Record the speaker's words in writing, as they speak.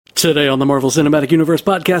Today on the Marvel Cinematic Universe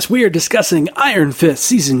podcast, we are discussing Iron Fist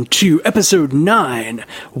Season 2, Episode 9,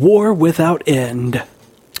 War Without End.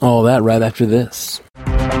 All that right after this.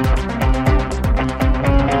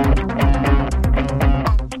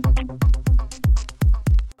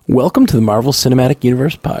 Welcome to the Marvel Cinematic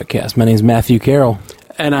Universe podcast. My name is Matthew Carroll.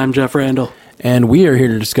 And I'm Jeff Randall. And we are here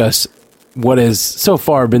to discuss what has so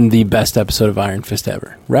far been the best episode of Iron Fist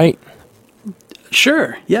ever, right?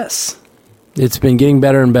 Sure, yes. It's been getting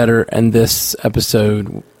better and better, and this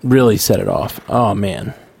episode really set it off. Oh,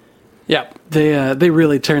 man. Yeah, they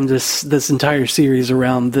really turned this entire series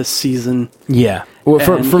around this season. Yeah. Well,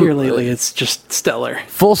 from here lately, it's just stellar.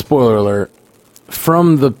 Full spoiler alert,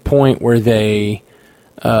 from the point where they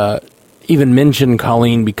even mentioned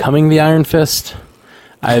Colleen becoming the Iron Fist,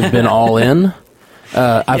 I've been all in.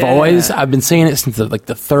 I've been saying it since the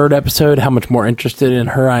third episode, how much more interested in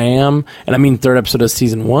her I am. And I mean third episode of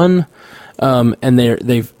season 1.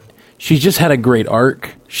 And she's just had a great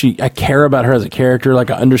arc. I care about her as a character. I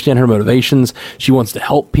understand her motivations. She wants to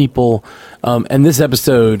help people. And this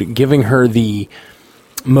episode, giving her the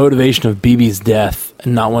motivation of BB's death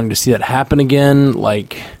and not wanting to see that happen again,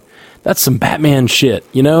 that's some Batman shit,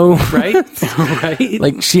 you know? Right?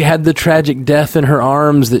 Right. She had the tragic death in her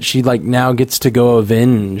arms that she now gets to go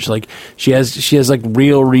avenge. She has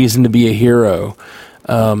real reason to be a hero.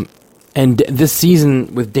 And this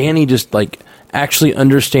season with Danny just actually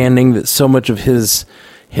understanding that so much of his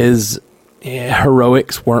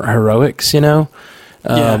heroics weren't heroics, you know?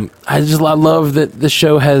 I love that the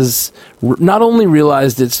show has not only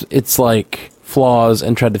realized its flaws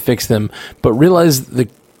and tried to fix them, but realized the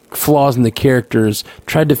flaws in the characters,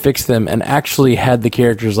 tried to fix them, and actually had the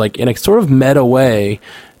characters in a sort of meta way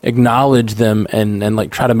acknowledge them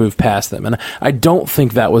and try to move past them. And I don't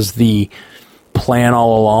think that was the plan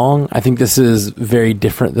all along. I think this is very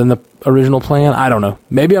different than the original plan. I don't know.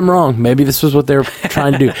 Maybe I'm wrong. Maybe this was what they were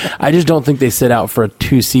trying to do. I just don't think they set out for a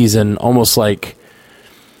 2-season, almost I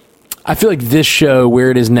feel like this show,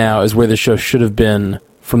 where it is now, is where the show should have been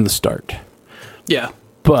from the start. Yeah.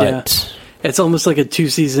 But... Yeah. It's almost like a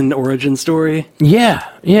 2-season origin story. Yeah.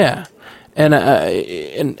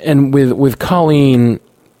 And with Colleen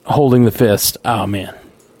holding the fist, oh man,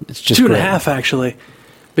 it's just 2.5 actually,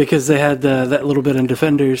 because they had that little bit in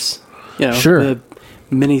Defenders, sure, the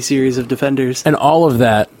mini series of Defenders, and all of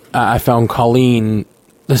that. I found Colleen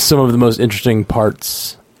some of the most interesting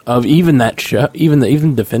parts of even that show,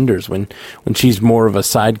 even Defenders, when she's more of a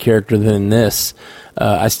side character than this.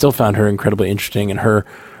 I still found her incredibly interesting, and her,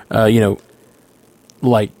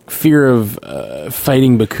 fear of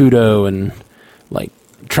fighting Bakudo and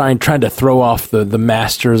trying to throw off the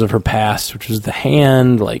masters of her past, which was the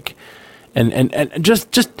hand, and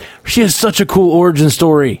just she has such a cool origin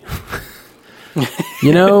story,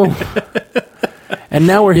 you know. And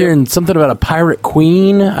now we're hearing something about a pirate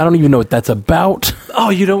queen. I don't even know what that's about. Oh,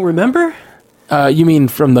 you don't remember? You mean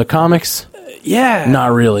from the comics? Yeah.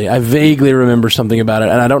 Not really. I vaguely remember something about it,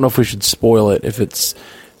 and I don't know if we should spoil it if it's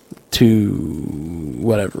to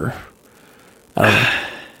whatever. I don't know.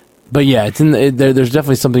 But yeah, it's in there's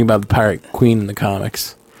definitely something about the pirate queen in the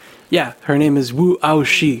comics. Yeah, her name is Wu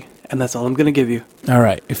Aoshi, and that's all I'm going to give you. All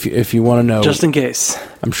right, if you want to know, just in case.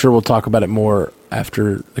 I'm sure we'll talk about it more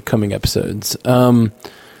after the coming episodes. I'll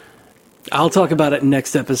talk about it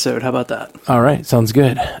next episode. How about that? All right, sounds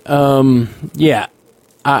good. Yeah,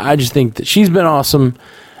 I just think that she's been awesome,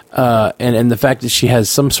 and the fact that she has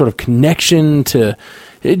some sort of connection to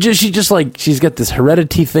she's got this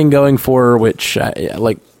heredity thing going for her, which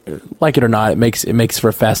like it or not, it makes for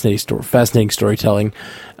a fascinating storytelling.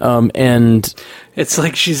 And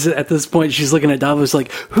it's she's at this point, she's looking at Davos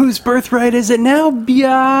whose birthright is it now?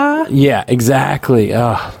 Yeah, exactly.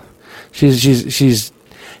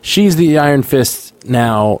 She's the Iron Fist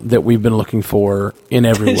now that we've been looking for in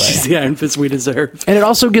every way. She's the Iron Fist we deserve. And it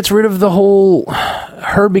also gets rid of the whole...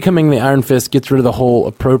 Her becoming the Iron Fist gets rid of the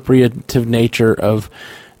whole appropriative nature of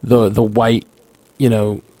the white,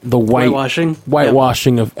 the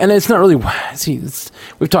whitewashing of... And it's not really... See,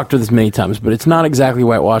 we've talked about this many times, but it's not exactly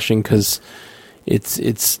whitewashing because it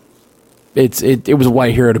was a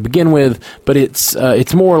white hero to begin with, but it's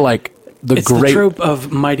more like... It's the trope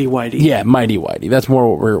of Mighty Whitey. Yeah, Mighty Whitey. That's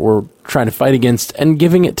more what we're trying to fight against. And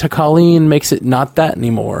giving it to Colleen makes it not that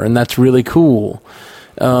anymore, and that's really cool.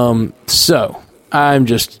 So, I'm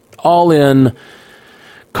just all in.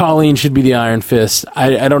 Colleen should be the Iron Fist.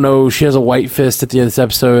 I don't know. She has a white fist at the end of this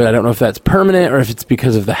episode. I don't know if that's permanent or if it's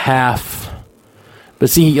because of the half. But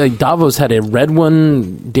see, Davos had a red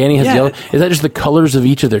one. Danny has yellow. Is that just the colors of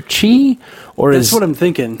each of their chi? Or that's what I'm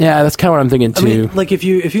thinking. Yeah, that's kind of what I'm thinking too. I mean, if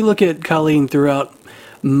you look at Colleen throughout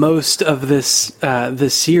most of this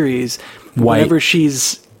series, White. whenever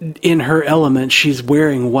she's in her element, she's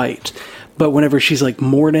wearing white. But whenever she's like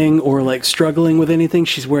mourning or like struggling with anything,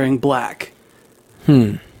 she's wearing black.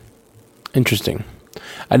 Interesting.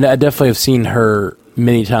 I definitely have seen her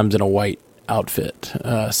many times in a white outfit.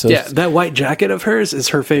 That white jacket of hers is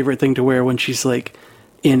her favorite thing to wear when she's like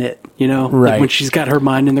in it, you know? Right. Like when she's got her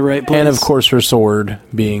mind in the right place. And of course her sword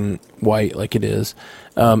being white like it is.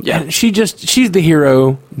 And she's the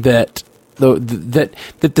hero that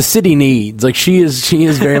the city needs. Like she is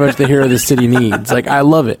very much the hero the city needs. Like I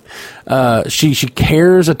love it. She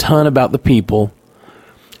cares a ton about the people.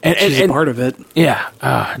 And she's a part of it. Yeah.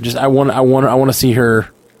 I want to see her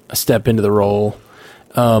step into the role.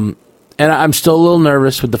 And I'm still a little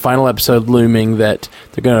nervous with the final episode looming that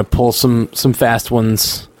they're going to pull some fast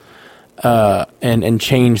ones and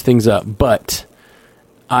change things up. But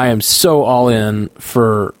I am so all in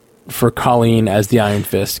for Colleen as the Iron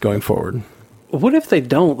Fist going forward. What if they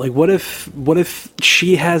don't? Like, what if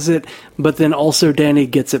she has it, but then also Danny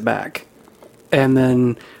gets it back? And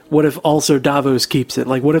then what if also Davos keeps it?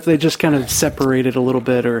 Like, what if they just kind of separate it a little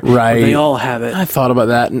bit, or they all have it? I thought about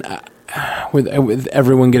that, and with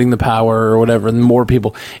everyone getting the power or whatever, and more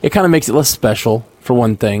people, it kind of makes it less special, for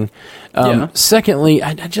one thing. Secondly,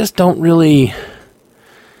 I just don't really...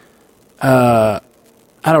 I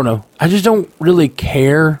don't know. I just don't really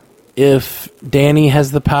care if Danny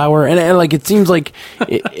has the power, and like it seems like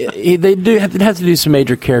they do have to do some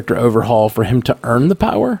major character overhaul for him to earn the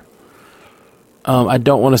power. I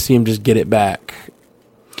don't want to see him just get it back.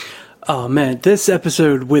 Oh man, this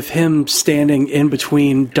episode with him standing in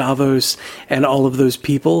between Davos and all of those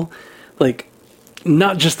people, like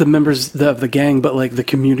not just the members of the gang, but like the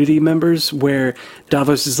community members, where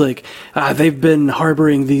Davos is like, they've been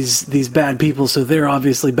harboring these bad people, so they're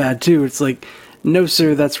obviously bad too. It's like, no,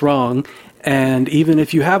 sir, that's wrong. And even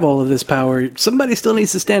if you have all of this power, somebody still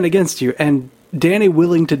needs to stand against you. And Danny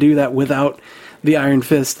willing to do that without the Iron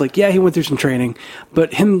Fist, like, yeah, he went through some training,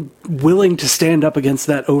 but him willing to stand up against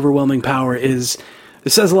that overwhelming power it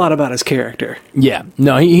says a lot about his character. Yeah,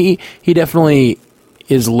 no, he definitely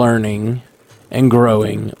is learning and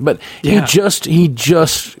growing, but he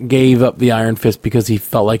just gave up the Iron Fist because he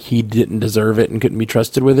felt like he didn't deserve it and couldn't be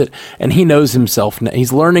trusted with it, and he knows himself now.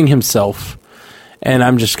 He's learning himself. And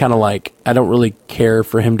I'm just kind of like, I don't really care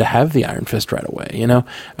for him to have the Iron Fist right away. You know,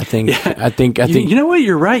 I think. You know what?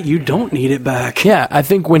 You're right. You don't need it back. Yeah, I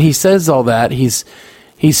think when he says all that, he's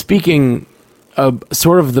speaking of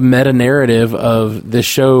sort of the meta narrative of this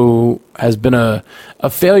show has been a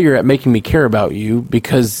failure at making me care about you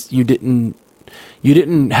because you didn't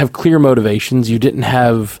have clear motivations. You didn't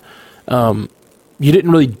have. You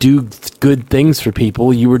didn't really do good things for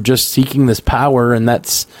people. You were just seeking this power, and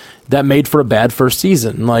that made for a bad first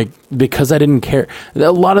season. Like, because I didn't care.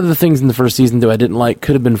 A lot of the things in the first season that I didn't like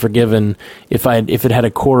could have been forgiven if it had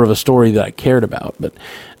a core of a story that I cared about, but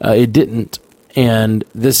it didn't. And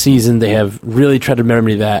this season they have really tried to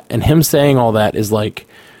remedy that. And him saying all that is like,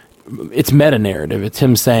 it's meta narrative. It's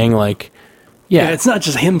him saying like, yeah, it's not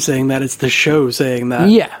just him saying that; it's the show saying that.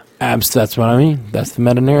 Yeah. That's what I mean. That's the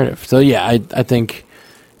meta narrative. So yeah, I think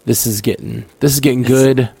this is getting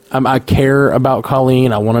good. I care about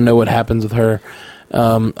Colleen. I want to know what happens with her.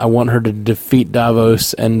 I want her to defeat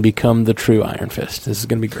Davos and become the true Iron Fist. This is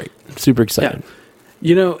going to be great. I'm super excited. Yeah.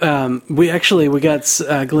 You know, we got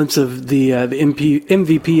a glimpse of the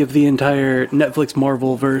MVP of the entire Netflix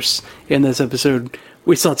Marvel verse in this episode.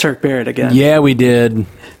 We saw Turk Barrett again. Yeah, we did.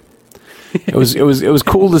 It was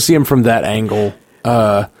cool to see him from that angle.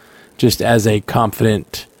 Just as a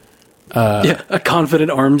confident, a confident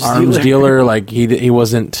arms dealer. Like he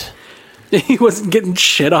wasn't getting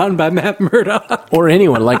shit on by Matt Murdock or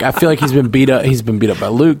anyone. Like I feel like he's been beat up. He's been beat up by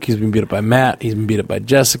Luke. He's been beat up by Matt. He's been beat up by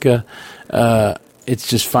Jessica. It's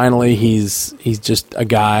just finally he's just a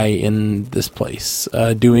guy in this place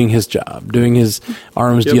doing his job, doing his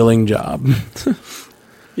arms dealing job.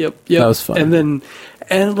 Yep. That was fun.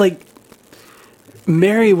 And like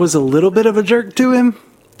Mary was a little bit of a jerk to him.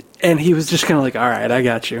 And he was just kind of like, all right, I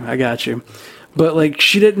got you. But, like,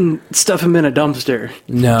 she didn't stuff him in a dumpster.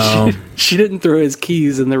 No. She didn't throw his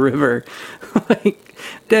keys in the river. Like,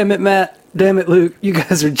 damn it, Matt. Damn it, Luke. You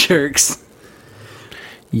guys are jerks.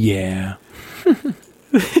 Yeah.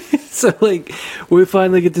 So, like, we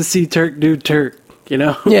finally get to see Turk do Turk, you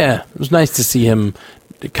know? Yeah. It was nice to see him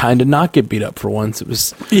kind of not get beat up for once. It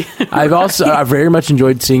was. Yeah, I very much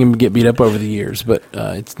enjoyed seeing him get beat up over the years, but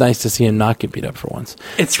it's nice to see him not get beat up for once.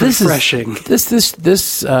 It's refreshing.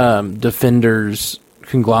 This Defenders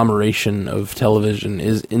conglomeration of television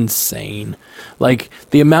is insane. Like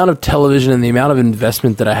the amount of television and the amount of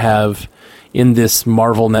investment that I have in this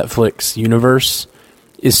Marvel Netflix universe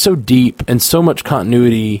is so deep and so much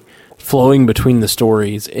continuity flowing between the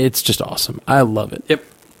stories. It's just awesome. I love it. Yep.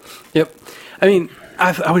 I mean,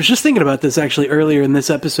 I was just thinking about this actually earlier in this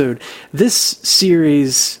episode. This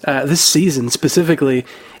series, this season specifically,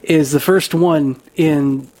 is the first one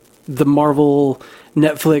in the Marvel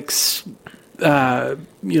Netflix,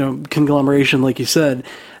 conglomeration, like you said.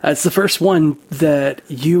 It's the first one that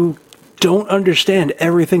you don't understand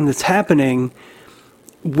everything that's happening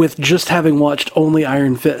with just having watched only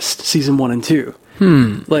Iron Fist season 1 and 2.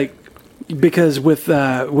 Like, because with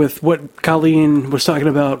what Colleen was talking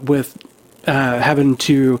about with having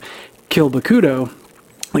to kill Bakuto,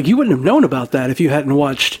 like, you wouldn't have known about that if you hadn't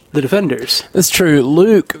watched The Defenders. That's true.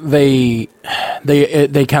 Luke, they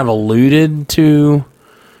kind of alluded to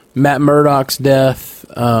Matt Murdock's death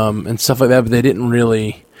and stuff like that, but they didn't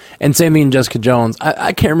really. And same thing in Jessica Jones.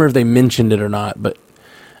 I can't remember if they mentioned it or not, but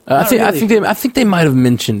I think they might have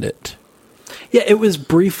mentioned it. Yeah, it was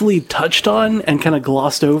briefly touched on and kind of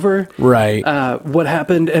glossed over. Right. What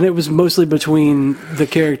happened, and it was mostly between the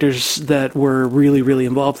characters that were really, really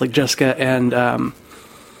involved, like Jessica and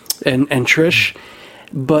Trish.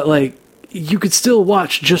 But like, you could still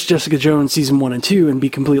watch just Jessica Jones season 1 and 2 and be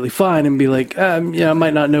completely fine and be like, I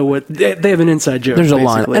might not know what they have an inside joke. There's basically. A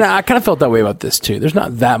line, and I kind of felt that way about this too. There's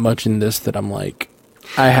not that much in this that I'm like,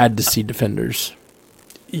 I had to see Defenders.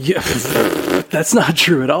 Yeah, that's not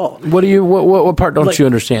true at all. What part don't you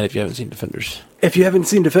understand if you haven't seen Defenders? If you haven't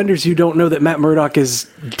seen Defenders, you don't know that Matt Murdock is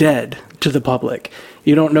dead to the public.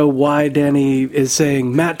 You don't know why Danny is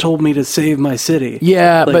saying, Matt told me to save my city.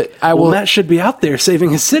 Yeah, like, but Matt should be out there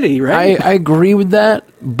saving his city, right? I agree with that,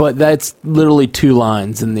 but that's literally 2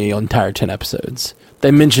 lines in the entire 10 episodes. They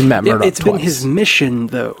mentioned Matt Murdock It's been his mission,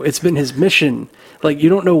 though. It's been his mission. Like, you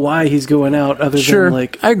don't know why he's going out other than,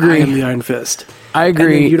 like, I agree. I am the Iron Fist. I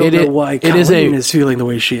agree. And you don't know why Colleen is feeling the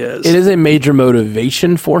way she is. It is a major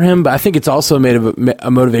motivation for him, but I think it's also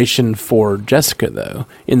a motivation for Jessica, though,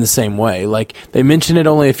 in the same way. Like, they mention it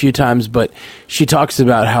only a few times, but she talks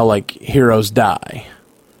about how, like, heroes die.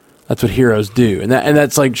 That's what heroes do. And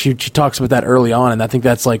that's like, she talks about that early on, and I think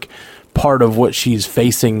that's, like, part of what she's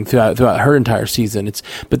facing throughout her entire season.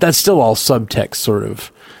 But that's still all subtext, sort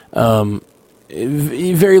of.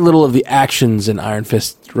 Very little of the actions in Iron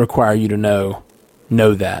Fist require you to know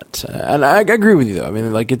that, and I agree with you though. I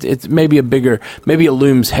mean, like it's maybe maybe it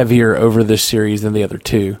looms heavier over this series than the other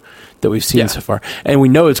 2 that we've seen so far, and we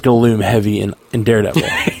know it's going to loom heavy in Daredevil.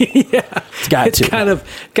 Yeah, it's kind of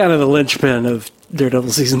the linchpin of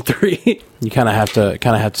Daredevil season 3. You kind of have to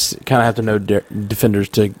know Defenders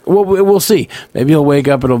to. Well, we'll see. Maybe he'll wake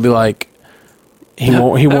up and it'll be like. He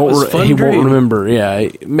won't remember. Yeah,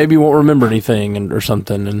 maybe he won't remember anything or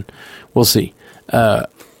something, and we'll see.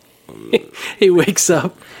 He wakes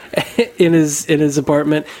up in his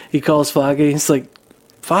apartment. He calls Foggy. He's like,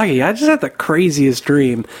 "Foggy, I just had the craziest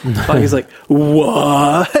dream." Foggy's like,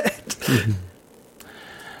 "What?"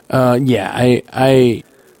 I'm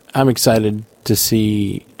excited to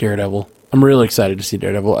see Daredevil. I'm really excited to see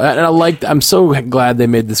Daredevil, and I'm so glad they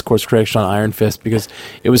made this course correction on Iron Fist, because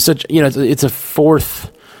it was such, it's a fourth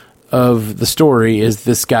of the story is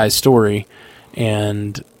this guy's story,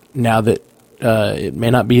 and now that it may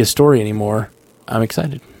not be his story anymore, I'm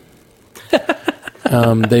excited.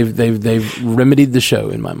 They've remedied the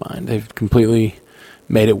show in my mind. They've completely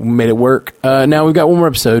made it work. Now we've got one more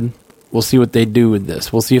episode. We'll see what they do with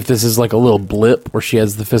this. We'll see if this is like a little blip where she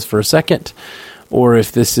has the fist for a second, or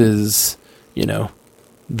if this is,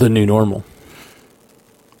 the new normal.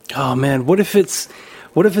 Oh man, what if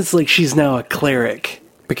it's like she's now a cleric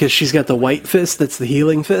because she's got the white fist that's the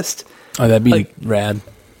healing fist? Oh, that'd be rad.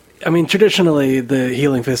 I mean, traditionally the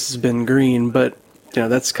healing fist has been green, but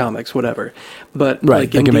that's comics, whatever. But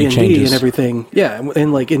like in D&D and everything,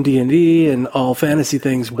 and like in D&D and all fantasy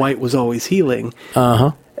things, white was always healing.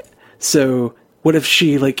 So what if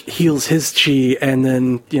she like heals his chi and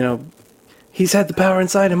then he's had the power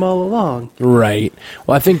inside him all along. Right.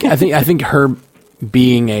 Well, I think her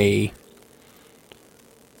being a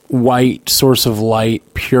white source of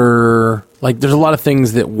light, pure, like there's a lot of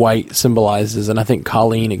things that white symbolizes, and I think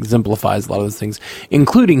Colleen exemplifies a lot of those things,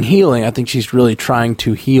 including healing. I think she's really trying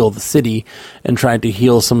to heal the city and trying to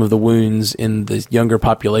heal some of the wounds in the younger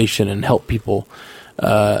population and help people.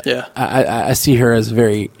 I see her as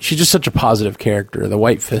she's just such a positive character. The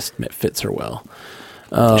white fist fits her well.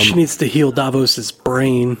 She needs to heal Davos's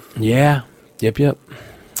brain. Yeah. Yep.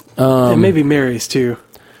 And maybe Mary's too.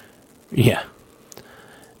 Yeah.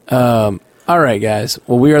 All right, guys.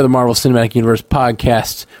 Well, we are the Marvel Cinematic Universe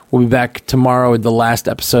podcast. We'll be back tomorrow with the last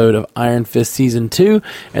episode of Iron Fist Season 2.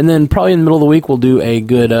 And then probably in the middle of the week, we'll do a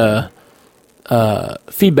good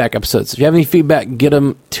feedback episodes. If you have any feedback, get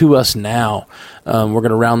them to us now. We're going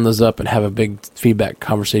to round those up and have a big feedback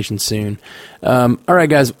conversation soon. All right,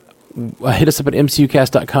 guys. Hit us up at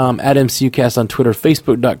mcucast.com, at mcucast on Twitter,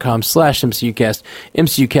 facebook.com/mcucast,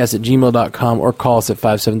 mcucast@gmail.com, or call us at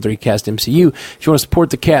 573-CAST-MCU. If you want to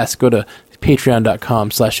support the cast, go to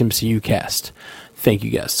patreon.com/mcucast. Thank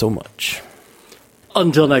you guys so much.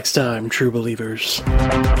 Until next time, true believers.